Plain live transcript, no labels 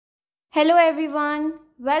Hello everyone,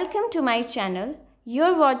 welcome to my channel.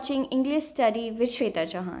 You're watching English Study with Shweta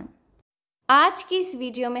Chauhan. आज की इस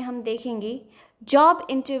video में हम देखेंगे जॉब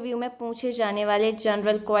इंटरव्यू में पूछे जाने वाले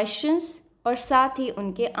जनरल क्वेश्चंस और साथ ही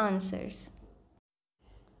उनके answers.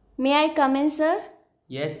 May I come in, sir?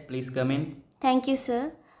 Yes, please come in. Thank you, sir.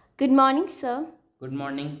 Good morning, sir. Good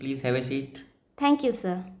morning. Please have a seat. Thank you,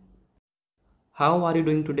 sir. How are you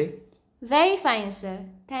doing today? Very fine, sir.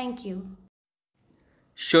 Thank you.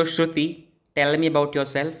 So, Shruti, tell me about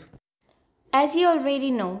yourself. As you already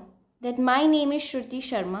know that my name is Shruti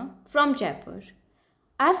Sharma from Jaipur.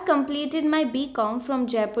 I've completed my BCom from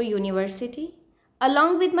Jaipur University.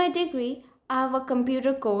 Along with my degree, I have a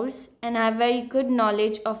computer course and I have very good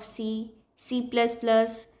knowledge of C, C++,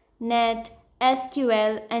 NET,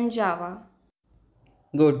 SQL and Java.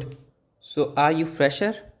 Good. So, are you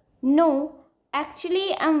fresher? No,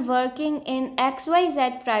 actually I'm working in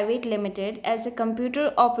XYZ Private Limited as a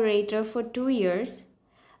computer operator for 2 years.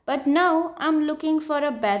 But now I'm looking for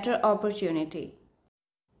a better opportunity.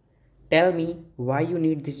 Tell me why you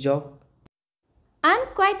need this job. I'm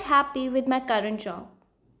quite happy with my current job,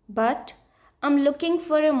 but I'm looking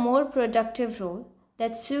for a more productive role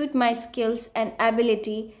that suits my skills and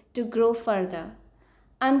ability to grow further.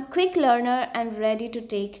 I'm a quick learner and ready to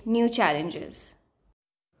take new challenges.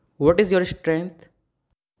 What is your strength?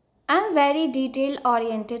 I'm a very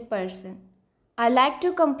detail-oriented person. I like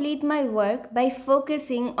to complete my work by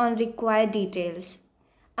focusing on required details.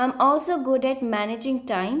 I'm also good at managing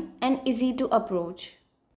time and easy to approach.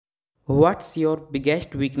 What's your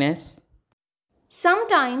biggest weakness?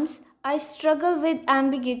 Sometimes I struggle with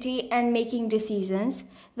ambiguity and making decisions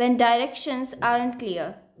when directions aren't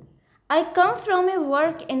clear. I come from a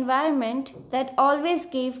work environment that always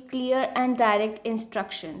gave clear and direct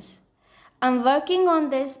instructions. I'm working on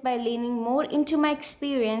this by leaning more into my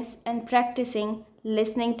experience and practicing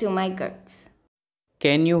listening to my guts.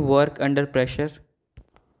 Can you work under pressure?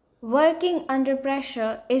 Working under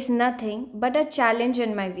pressure is nothing but a challenge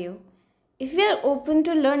in my view. If we are open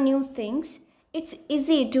to learn new things, it's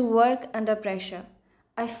easy to work under pressure.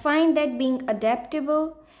 I find that being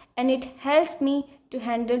adaptable and it helps me to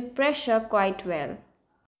handle pressure quite well.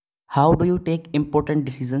 How do you take important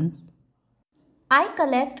decisions? I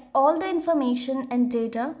collect all the information and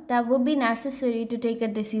data that would be necessary to take a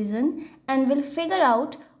decision and will figure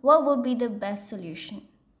out what would be the best solution.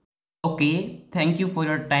 Okay, thank you for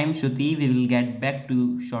your time, Shruti. We will get back to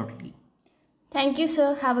you shortly. Thank you,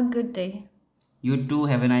 sir. Have a good day. You too,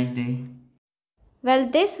 have a nice day. Well,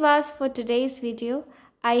 this was for today's video.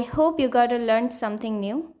 I hope you got to learn something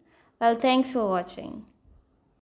new. Well, thanks for watching.